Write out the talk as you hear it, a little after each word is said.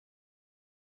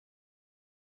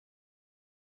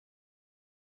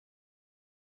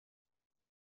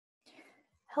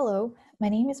Hello, my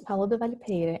name is Paula de Vale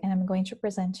Pereira, and I'm going to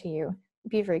present to you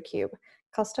BeaverCube,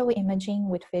 coastal imaging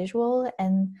with visual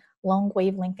and long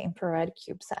wavelength infrared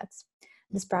CubeSats.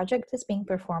 This project is being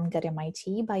performed at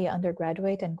MIT by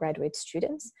undergraduate and graduate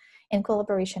students in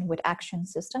collaboration with Action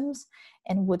Systems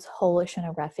and Woods Hole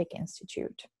Oceanographic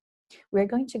Institute. We're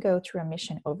going to go through a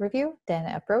mission overview, then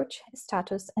approach,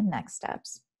 status, and next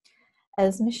steps.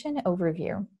 As mission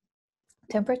overview,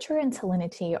 temperature and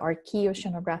salinity are key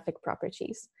oceanographic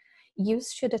properties.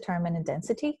 Used to determine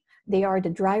density, they are the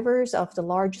drivers of the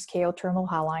large-scale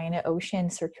thermohaline ocean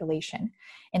circulation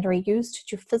and are used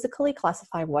to physically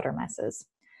classify water masses.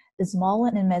 The small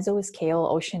and mesoscale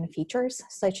ocean features,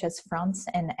 such as fronts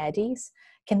and eddies,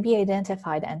 can be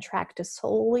identified and tracked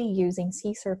solely using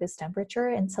sea surface temperature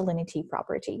and salinity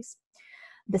properties.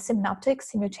 The synoptic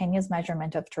simultaneous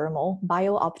measurement of thermal,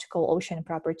 bio-optical ocean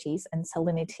properties, and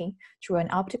salinity through an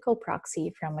optical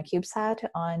proxy from a CubeSat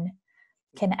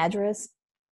can address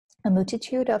a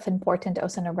multitude of important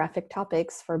oceanographic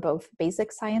topics for both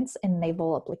basic science and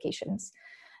naval applications.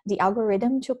 The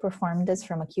algorithm to perform this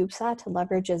from a CubeSat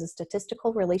leverages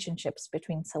statistical relationships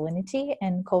between salinity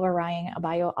and co-varying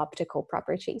bio-optical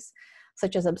properties,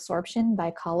 such as absorption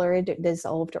by colored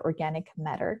dissolved organic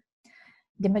matter.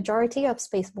 The majority of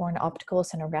spaceborne optical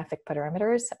oceanographic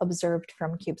parameters observed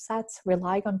from CubeSats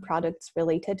rely on products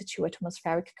related to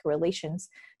atmospheric correlations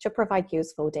to provide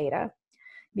useful data.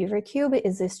 BeaverCube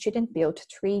is a student-built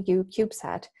 3U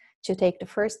CubeSat to take the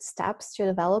first steps to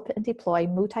develop and deploy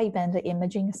multi-band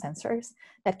imaging sensors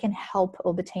that can help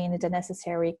obtain the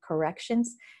necessary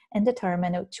corrections and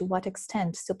determine to what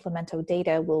extent supplemental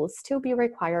data will still be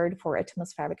required for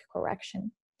atmospheric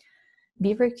correction.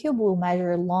 BeaverCube will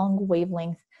measure long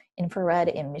wavelength infrared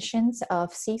emissions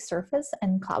of sea surface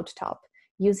and cloud top,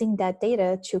 using that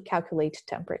data to calculate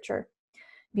temperature.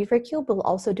 BeaverCube will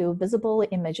also do visible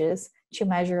images to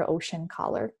measure ocean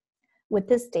color. With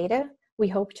this data, we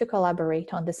hope to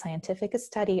collaborate on the scientific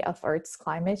study of Earth's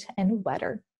climate and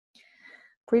weather.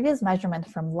 Previous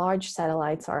measurements from large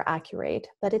satellites are accurate,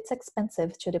 but it's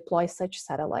expensive to deploy such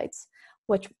satellites,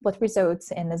 what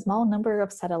results in a small number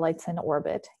of satellites in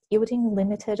orbit, yielding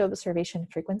limited observation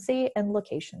frequency and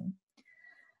location.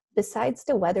 Besides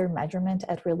the weather measurement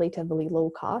at relatively low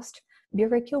cost,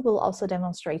 BeaverCube will also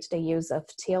demonstrate the use of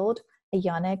TILD,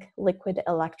 ionic liquid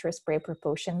electrospray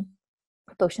propulsion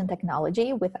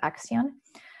technology with Axion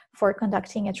for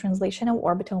conducting a translational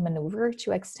orbital maneuver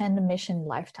to extend the mission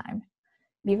lifetime.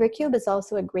 BeaverCube is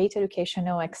also a great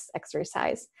educational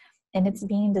exercise, and it's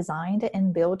being designed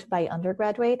and built by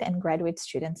undergraduate and graduate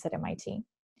students at MIT.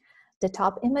 The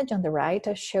top image on the right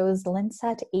shows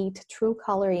Landsat 8 true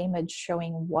color image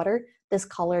showing water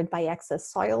discolored by excess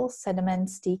soil,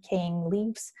 sediments, decaying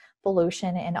leaves,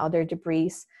 pollution, and other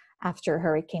debris after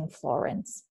Hurricane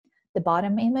Florence. The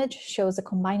bottom image shows a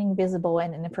combining visible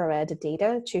and infrared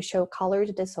data to show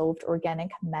colored dissolved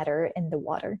organic matter in the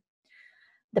water.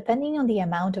 Depending on the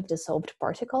amount of dissolved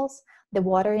particles, the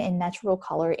water in natural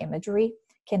color imagery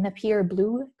can appear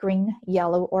blue, green,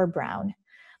 yellow, or brown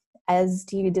as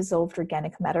the dissolved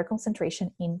organic matter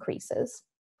concentration increases.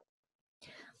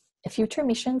 Future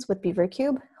missions with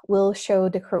BeaverCube will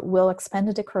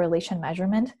expand the correlation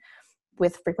measurement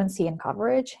with frequency and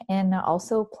coverage, and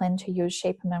also plan to use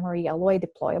shape memory alloy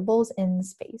deployables in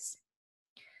space.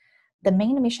 The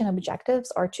main mission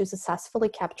objectives are to successfully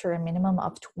capture a minimum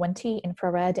of 20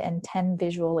 infrared and 10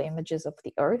 visual images of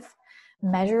the Earth,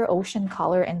 measure ocean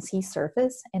color and sea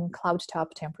surface and cloud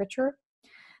top temperature,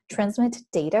 transmit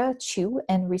data to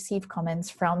and receive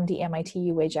comments from the MIT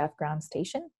UHF ground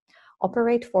station,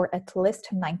 operate for at least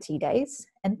 90 days,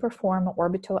 and perform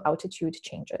orbital altitude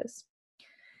changes.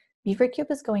 BeaverCube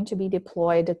is going to be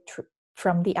deployed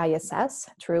from the ISS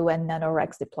through a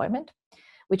NanoRex deployment,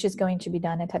 which is going to be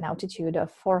done at an altitude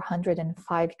of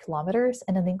 405 kilometers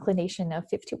and an inclination of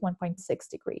 51.6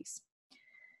 degrees.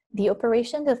 The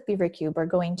operations of BeaverCube are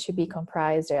going to be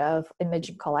comprised of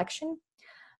image collection,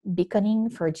 beaconing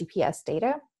for GPS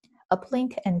data,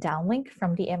 uplink and downlink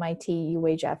from the MIT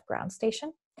UHF ground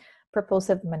station,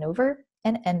 propulsive maneuver,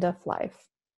 and end of life.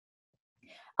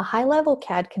 A high-level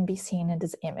CAD can be seen in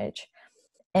this image,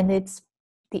 and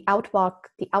the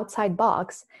outside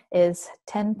box is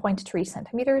 10.3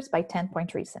 centimeters by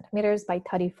 10.3 centimeters by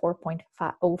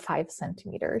 34.05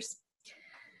 centimeters.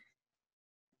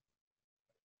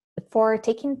 For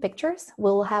taking pictures,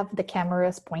 we'll have the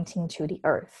cameras pointing to the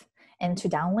Earth, and to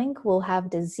downlink, we'll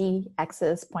have the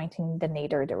Z-axis pointing the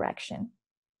nadir direction.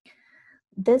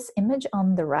 This image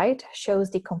on the right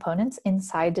shows the components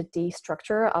inside the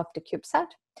structure of the CubeSat,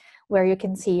 where you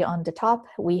can see on the top,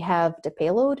 we have the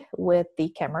payload with the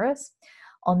cameras.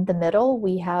 On the middle,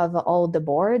 we have all the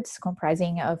boards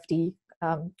comprising of the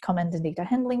command and data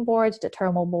handling boards, the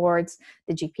thermal boards,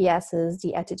 the GPSs,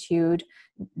 the attitude,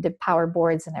 the power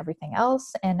boards, and everything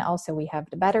else. And also we have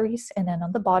the batteries. And then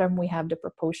on the bottom, we have the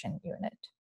propulsion unit.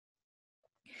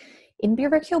 In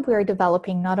BeaverCube, we are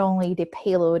developing not only the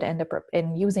payload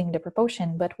and using the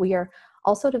propulsion, but we are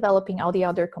also developing all the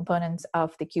other components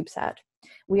of the CubeSat.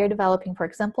 We are developing, for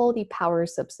example, the power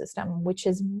subsystem, which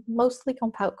is mostly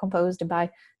composed by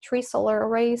 3 solar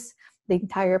arrays, the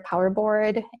entire power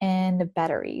board, and the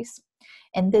batteries.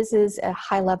 And this is a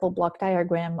high-level block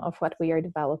diagram of what we are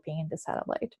developing in the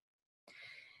satellite.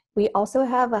 We also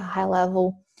have a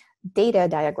high-level data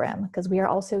diagram because we are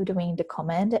also doing the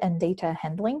command and data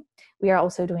handling. We are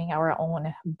also doing our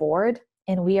own board,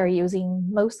 and we are using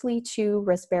mostly 2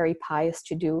 Raspberry Pis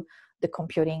to do the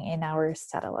computing in our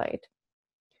satellite.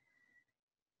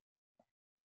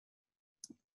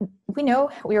 We know,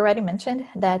 we already mentioned,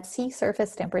 that sea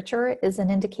surface temperature is an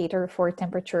indicator for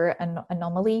temperature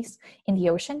anomalies in the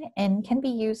ocean and can be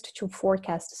used to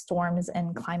forecast storms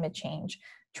and climate change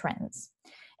trends.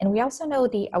 And we also know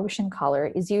the ocean color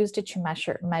is used to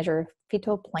measure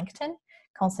phytoplankton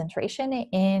concentration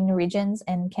in regions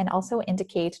and can also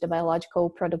indicate the biological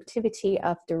productivity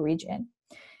of the region.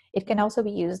 It can also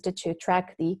be used to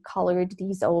track the colored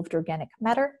dissolved organic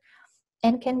matter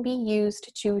and can be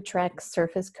used to track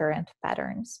surface current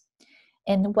patterns.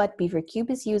 And what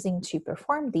BeaverCube is using to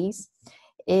perform these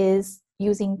is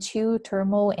using 2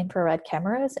 thermal infrared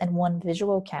cameras and 1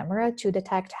 visual camera to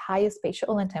detect high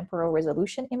spatial and temporal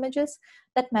resolution images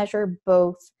that measure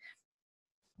both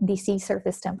the sea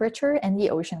surface temperature and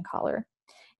the ocean color.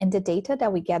 And the data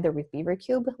that we gather with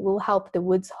BeaverCube will help the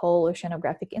Woods Hole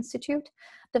Oceanographic Institute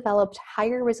develop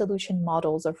higher resolution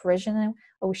models of regional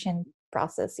ocean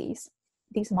processes.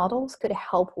 These models could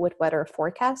help with weather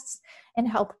forecasts and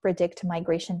help predict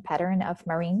migration pattern of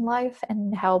marine life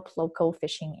and help local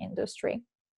fishing industry.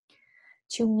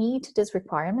 To meet these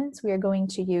requirements, we are going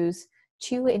to use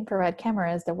 2 infrared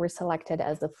cameras that were selected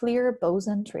as the FLIR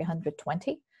Boson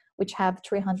 320, which have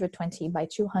 320 by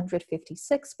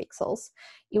 256 pixels,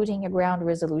 yielding a ground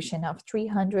resolution of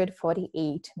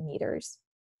 348 meters.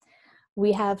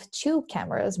 We have 2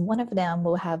 cameras. One of them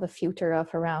will have a filter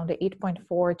of around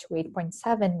 8.4 to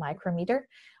 8.7 micrometer,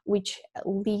 which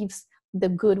leaves the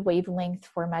good wavelength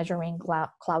for measuring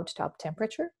cloud top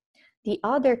temperature. The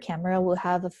other camera will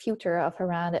have a filter of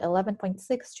around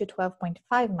 11.6 to 12.5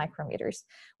 micrometers,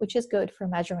 which is good for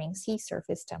measuring sea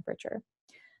surface temperature.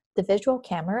 The visual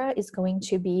camera is going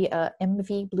to be a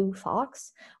MV Blue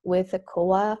Fox with a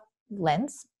Kowa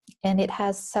lens, and it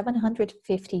has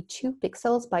 752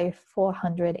 pixels by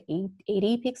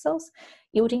 480 pixels,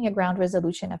 yielding a ground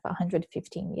resolution of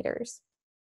 115 meters.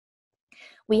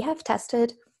 We have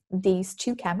tested these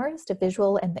 2 cameras, the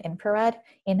visual and the infrared,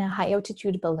 in a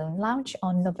high-altitude balloon launch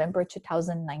on November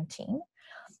 2019.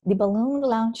 The balloon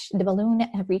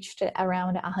reached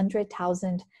around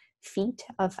 100,000 feet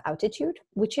of altitude,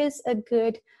 which is a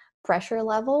good pressure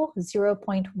level,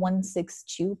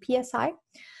 0.162 psi.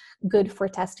 Good for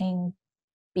testing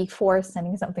before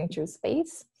sending something to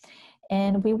space.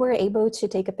 And we were able to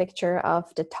take a picture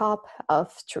of the top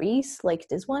of trees like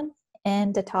this one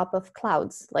and the top of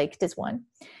clouds like this one.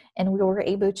 And we were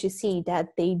able to see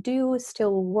that they do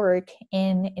still work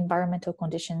in environmental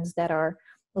conditions that are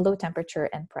low temperature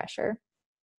and pressure.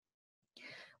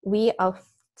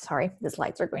 Sorry, the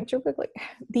slides are going too quickly.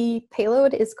 The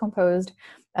payload is composed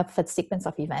of a sequence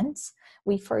of events.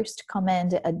 We first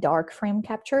command a dark frame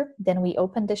capture, then we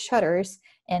open the shutters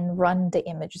and run the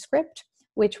image script,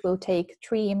 which will take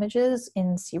 3 images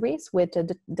in series with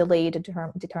a delay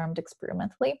determined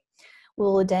experimentally.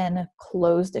 We'll then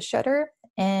close the shutter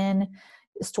and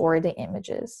store the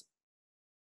images.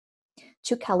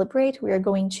 To calibrate, we are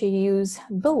going to use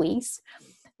buoys.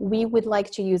 We would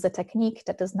like to use a technique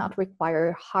that does not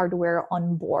require hardware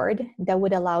on board that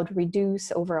would allow to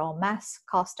reduce overall mass,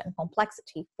 cost, and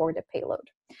complexity for the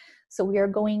payload. So we are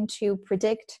going to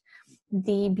predict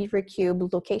the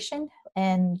BeaverCube location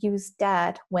and use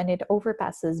that when it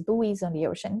overpasses buoys on the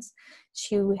oceans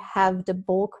to have the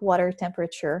bulk water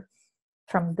temperature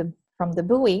from the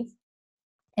buoy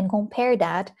and compare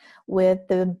that with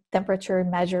the temperature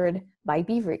measured by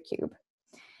BeaverCube.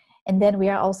 And then we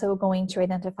are also going to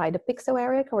identify the pixel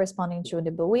area corresponding to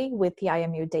the buoy with the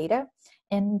IMU data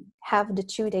and have the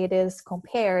 2 data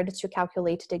compared to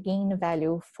calculate the gain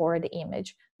value for the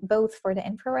image, both for the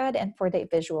infrared and for the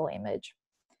visual image.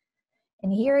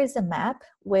 And here is a map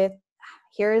with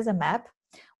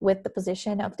the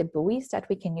position of the buoys that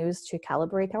we can use to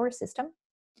calibrate our system.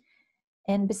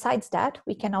 And besides that,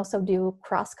 we can also do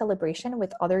cross-calibration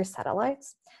with other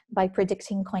satellites by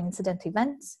predicting coincident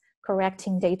events,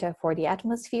 correcting data for the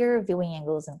atmosphere, viewing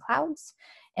angles and clouds,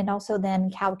 and also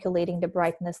then calculating the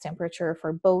brightness temperature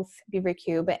for both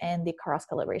BeaverCube and the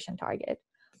cross-calibration target.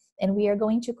 And we are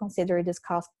going to consider this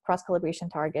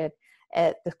cross-calibration target,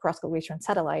 the cross-calibration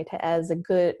satellite, as a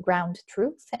good ground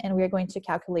truth, and we are going to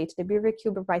calculate the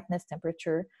BeaverCube brightness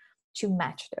temperature to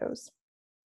match those.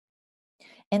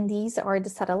 And these are the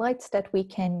satellites that we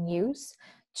can use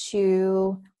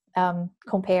to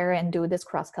compare and do this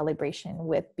cross-calibration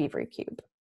with BeaverCube.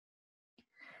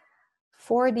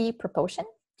 For the propulsion,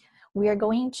 we are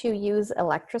going to use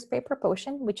electrospray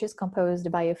propulsion, which is composed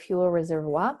by a fuel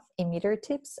reservoir, emitter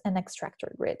tips, and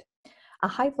extractor grid. A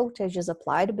high voltage is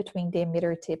applied between the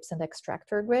emitter tips and the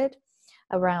extractor grid,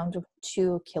 around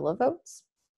 2 kilovolts,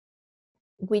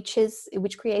 which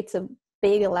creates a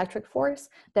big electric force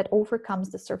that overcomes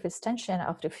the surface tension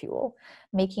of the fuel,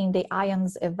 making the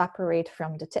ions evaporate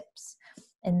from the tips.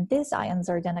 And these ions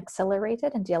are then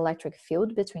accelerated in the electric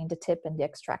field between the tip and the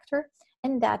extractor,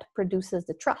 and that produces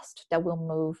the thrust that will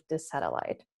move the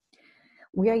satellite.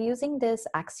 We are using this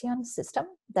axion system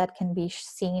that can be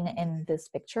seen in this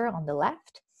picture on the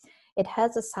left. It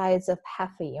has a size of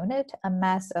half a unit, a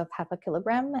mass of half a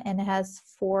kilogram, and it has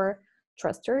 4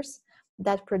 thrusters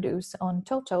that produce on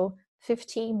total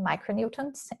 50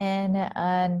 micronewtons and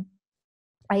an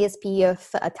ISP of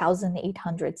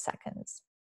 1,800 seconds.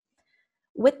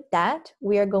 With that,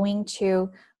 we are going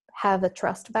to have a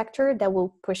thrust vector that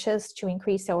will push us to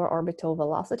increase our orbital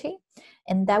velocity,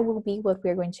 and that will be what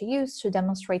we're going to use to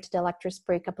demonstrate the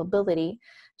electrospray capability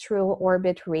through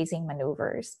orbit raising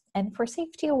maneuvers. And for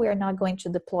safety, we are not going to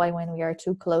deploy when we are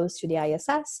too close to the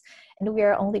ISS, and we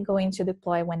are only going to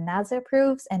deploy when NASA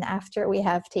approves and after we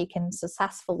have taken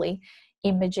successfully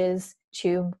images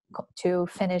to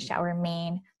finish our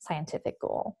main scientific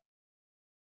goal.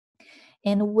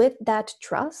 And with that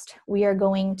thrust, we're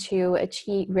going to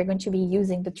be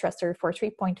using the thruster for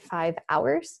 3.5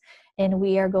 hours, and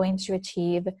we are going to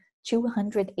achieve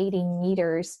 280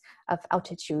 meters of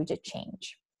altitude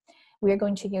change. We are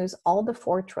going to use all the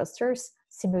 4 thrusters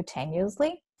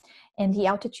simultaneously, and the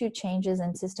altitude changes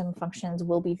and system functions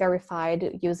will be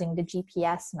verified using the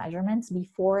GPS measurements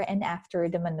before and after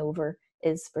the maneuver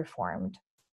is performed.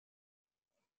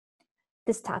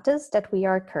 The status that we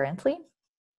are currently,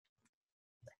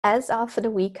 as of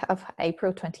the week of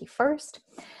April 21st,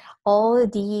 all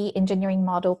the engineering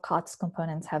model COTS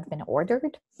components have been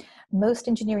ordered. Most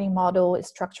engineering model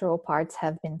structural parts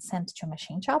have been sent to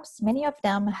machine shops. Many of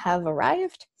them have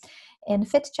arrived, and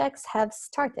fit checks have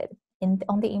started.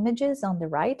 On the images on the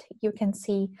right, you can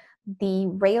see the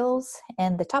rails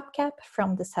and the top cap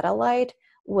from the satellite,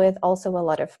 with also a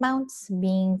lot of mounts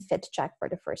being fit checked for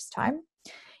the first time.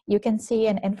 You can see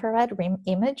an infrared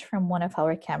image from one of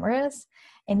our cameras,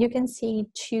 and you can see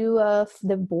 2 of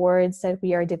the boards that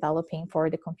we are developing for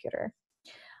the computer.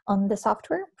 On the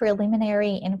software,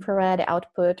 preliminary infrared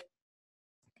output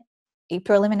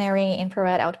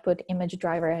image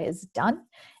driver is done,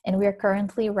 and we are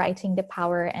currently writing the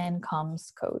power and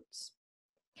comms codes.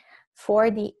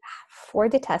 For the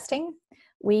testing,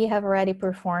 we have already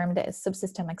performed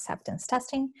subsystem acceptance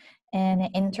testing and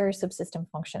inter-subsystem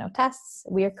functional tests.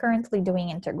 We are currently doing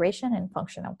integration and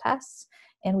functional tests,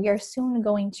 and we are soon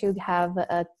going to have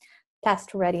a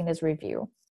test readiness review.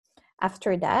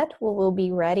 After that, we will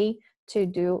be ready to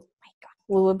do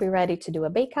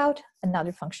a bakeout,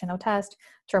 another functional test,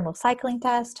 thermal cycling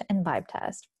test, and vibe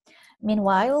test.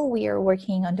 Meanwhile, we are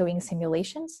working on doing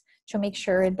simulations to make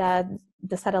sure that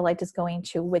the satellite is going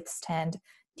to withstand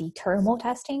the thermal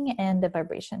testing and the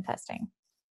vibration testing.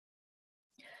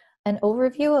 An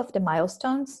overview of the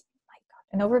milestones.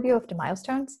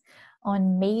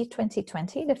 On May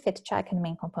 2020, the fit check and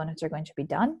main components are going to be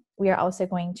done. We are also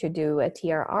going to do a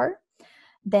TRR.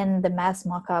 Then the mass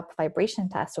mock-up vibration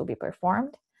test will be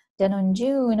performed. Then on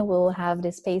June, we'll have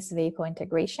the space vehicle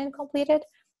integration completed.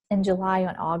 In July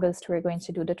and August, we're going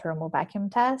to do the thermal vacuum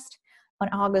test. On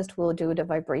August, we'll do the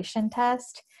vibration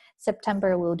test.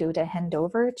 September, we'll do the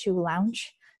handover to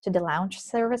the launch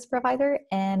service provider.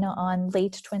 And on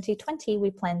late 2020,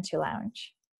 we plan to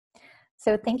launch.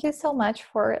 So thank you so much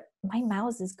my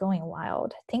mouse is going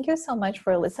wild. Thank you so much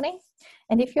for listening.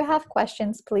 And if you have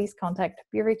questions, please contact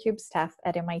BeaverCube staff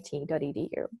at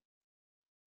mit.edu.